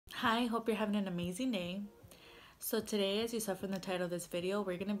Hi, hope you're having an amazing day. So today, as you saw from the title of this video,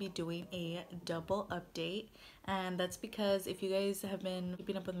 we're going to be doing a double update. And that's because if you guys have been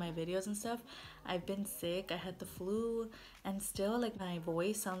keeping up with my videos and stuff, I've been sick, I had the flu, and still like my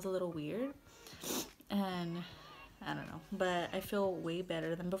voice sounds a little weird. And I don't know, but I feel way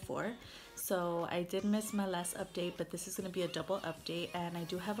better than before. So I did miss my last update, but this is going to be a double update, and I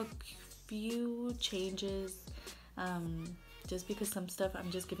do have a few changes. Just because some stuff I'm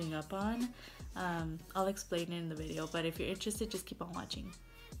just giving up on. I'll explain it in the video, but if you're interested, just keep on watching.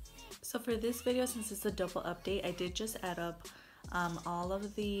 So for this video, since it's a double update, I did just add up all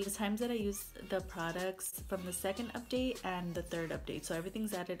of the times that I used the products from the second update and the third update. So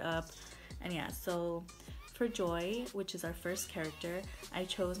everything's added up, and yeah, so for Joy, which is our first character, I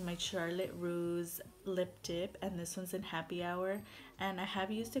chose my Charlotte Russe lip dip, and this one's in Happy Hour, and I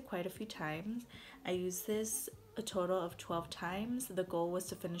have used it quite a few times. I used this a total of 12 times. The goal was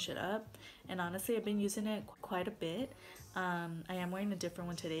to finish it up, and honestly I've been using it quite a bit. I am wearing a different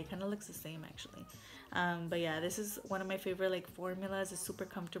one today. It kind of looks the same actually, but yeah, this is one of my favorite like formulas. It's super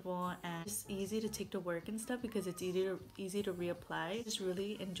comfortable and it's easy to take to work and stuff because it's easy to reapply. I just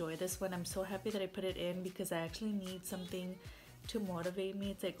really enjoy this one. I'm so happy that I put it in because I actually need something to motivate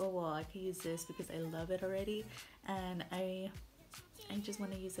me. It's like, oh well, I could use this because I love it already, and I just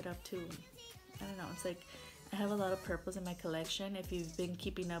want to use it up too. I don't know, it's like I have a lot of purples in my collection. If you've been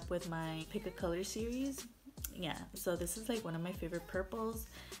keeping up with my pick a color series, yeah, so this is like one of my favorite purples,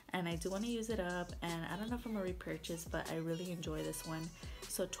 and I do want to use it up, and I don't know if I'm gonna repurchase, but I really enjoy this one.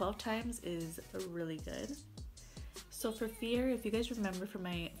 So 12 times is really good. So for Fear, if you guys remember from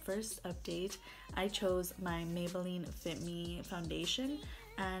my first update, I chose my Maybelline Fit Me foundation,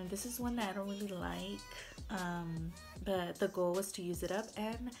 and this is one that I don't really like, but the goal was to use it up,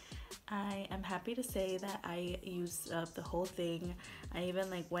 and I am happy to say that I used up the whole thing. I even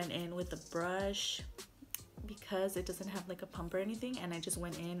like went in with a brush because it doesn't have like a pump or anything, and I just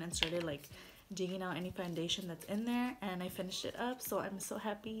went in and started like digging out any foundation that's in there, and I finished it up. So I'm so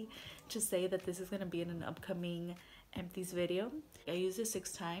happy to say that this is going to be in an upcoming empties video. I used it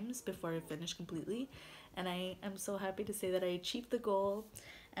 6 times before I finished completely, and I am so happy to say that I achieved the goal.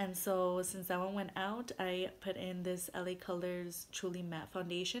 And so since that one went out, I put in this LA Colors Truly Matte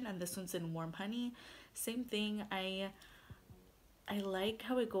Foundation, and this one's in Warm Honey. Same thing. I like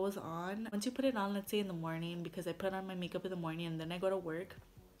how it goes on. Once you put it on, let's say in the morning, because I put on my makeup in the morning and then I go to work,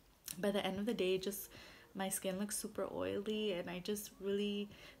 by the end of the day, just my skin looks super oily, and I just really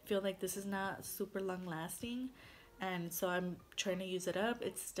feel like this is not super long lasting, and so I'm trying to use it up.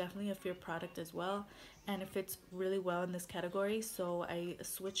 It's definitely a Fear product as well, and it fits really well in this category, so I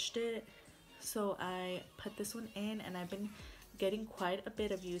switched it. So I put this one in, and I've been getting quite a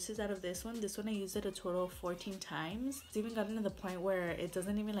bit of uses out of this one. This one I used it a total of 14 times. It's even gotten to the point where it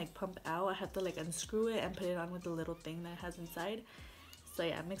doesn't even like pump out. I have to like unscrew it and put it on with the little thing that it has inside. So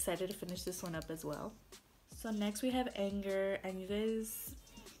yeah, I'm excited to finish this one up as well. So next we have Anger, and you guys,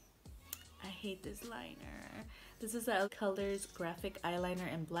 I hate this liner. This is the Colors Graphic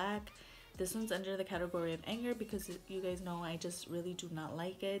Eyeliner in black. This one's under the category of Anger because you guys know I just really do not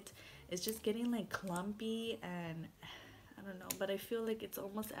like it. It's just getting like clumpy, and I don't know, but I feel like it's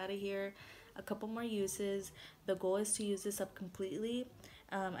almost out of here. A couple more uses. The goal is to use this up completely.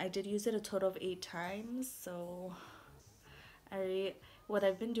 I did use it a total of 8 times, so what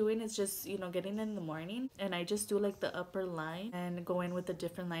I've been doing is just, you know, getting in the morning, and I just do like the upper line and go in with a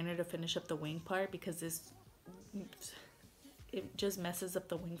different liner to finish up the wing part, because it just messes up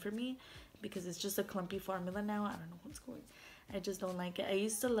the wing for me because it's just a clumpy formula now. I don't know what's going, I just don't like it. I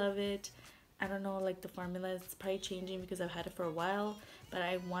used to love it. I don't know, like the formula is probably changing because I've had it for a while, but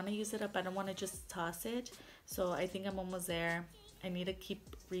I want to use it up. I don't want to just toss it, so I think I'm almost there. I need to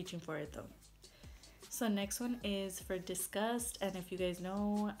keep reaching for it though. So next one is for Disgust, and if you guys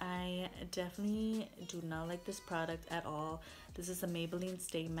know, I definitely do not like this product at all. This is a Maybelline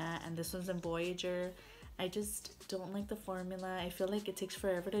Stay Matte, and this one's in Voyager. I just don't like the formula. I feel like it takes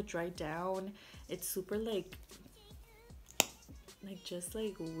forever to dry down. It's super like just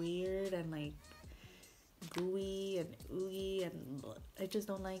like weird and like gooey and ooey, and I just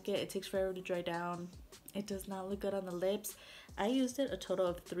don't like it. It takes forever to dry down. It does not look good on the lips. I used it a total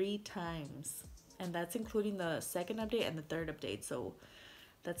of 3 times, and that's including the second update and the third update, so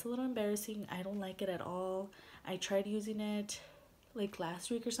that's a little embarrassing. I don't like it at all. I tried using it like last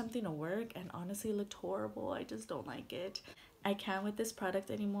week or something to work, and honestly it looked horrible. I just don't like it. I can't with this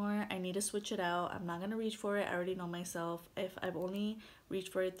product anymore. I need to switch it out. I'm not gonna reach for it. I already know myself. If I've only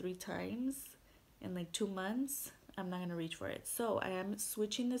reached for it 3 times in like 2 months, I'm not gonna reach for it. So I am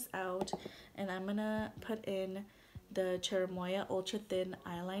switching this out, and I'm gonna put in the Cherimoya Ultra Thin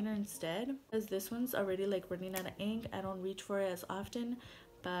Eyeliner instead, because this one's already like running out of ink. I don't reach for it as often,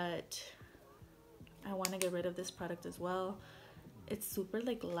 but I want to get rid of this product as well. It's super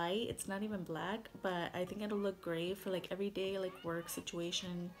like light, it's not even black, but I think it'll look great for like everyday like work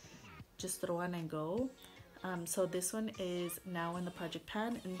situation, just throw on and go. So this one is now in the project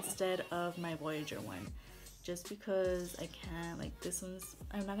pan instead of my Voyager one, just because I can't, like this one's,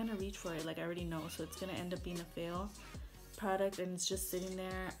 I'm not gonna reach for it, like I already know, so it's gonna end up being a fail product and it's just sitting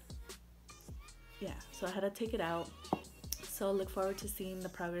there. Yeah, so I had to take it out. So look forward to seeing the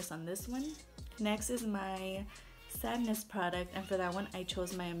progress on this one. Next is my sadness product, and for that one I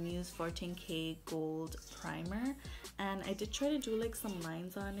chose my Amuse 14K Gold Primer, and I did try to do like some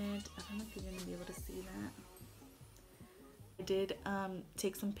lines on it. I don't know if you're gonna be able to see that. I did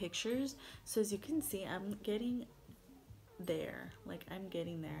take some pictures, so as you can see I'm getting there, like I'm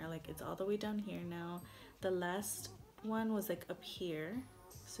getting there, like it's all the way down here now. The last one was like up here,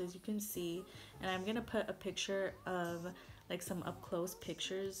 so as you can see, and I'm gonna put a picture of like some up close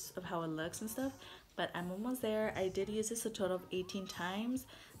pictures of how it looks and stuff, but I'm almost there. I did use this a total of 18 times.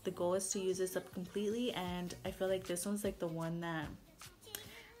 The goal is to use this up completely, and I feel like this one's like the one that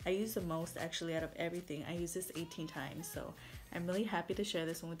I use the most actually out of everything. I use this 18 times, so I'm really happy to share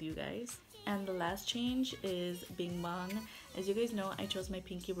this one with you guys. And the last change is Bong. As you guys know, I chose my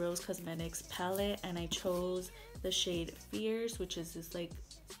Pinky Rose Cosmetics palette, and I chose the shade Fierce, which is this like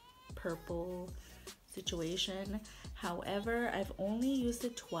purple situation. However, I've only used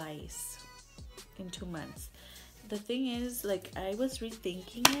it twice in 2 months. The thing is, like, I was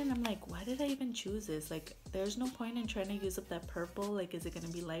rethinking it and I'm like, why did I even choose this? Like, there's no point in trying to use up that purple. Like, is it gonna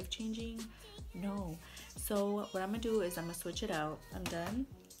be life-changing? No. So what I'm gonna do is I'm gonna switch it out. I'm done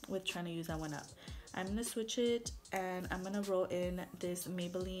with trying to use that one up. I'm gonna switch it and I'm gonna roll in this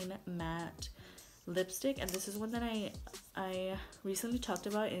Maybelline matte lipstick, and this is one that I recently talked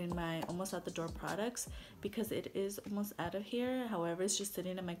about in my almost out the door products, because it is almost out of here. However, it's just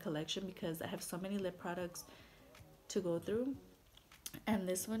sitting in my collection because I have so many lip products to go through. And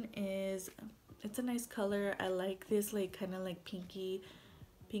this one is, it's a nice color. I like this like kind of like pinky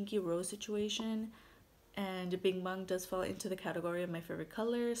rose situation, and Bong does fall into the category of my favorite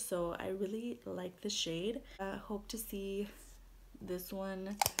color, so I really like the shade. I hope to see this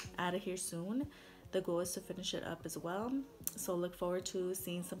one out of here soon. The goal is to finish it up as well, so look forward to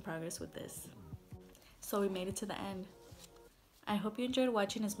seeing some progress with this. So we made it to the end. I hope you enjoyed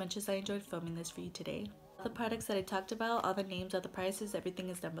watching as much as I enjoyed filming this for you today. The products that I talked about, all the names, all the prices, everything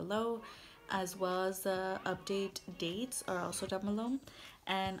is down below, as well as the update dates are also down below.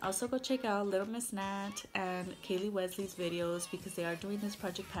 And also go check out Little Miss Nat and Kaylee Wesley's videos, because they are doing this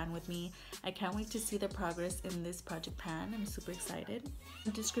project pan with me. I can't wait to see their progress in this project pan. I'm super excited. In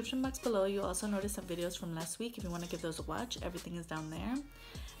the description box below, you'll also notice some videos from last week if you want to give those a watch. Everything is down there.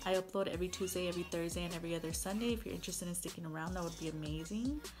 I upload every Tuesday, every Thursday, and every other Sunday. If you're interested in sticking around, that would be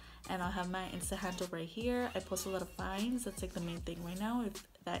amazing. And I'll have my Insta handle right here. I post a lot of finds. That's like the main thing right now. If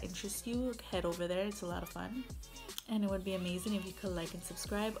that interests you, head over there. It's a lot of fun. And it would be amazing if you could like and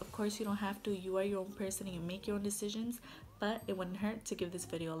subscribe. Of course, you don't have to. You are your own person and you make your own decisions. But it wouldn't hurt to give this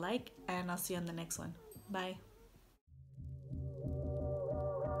video a like. And I'll see you on the next one. Bye.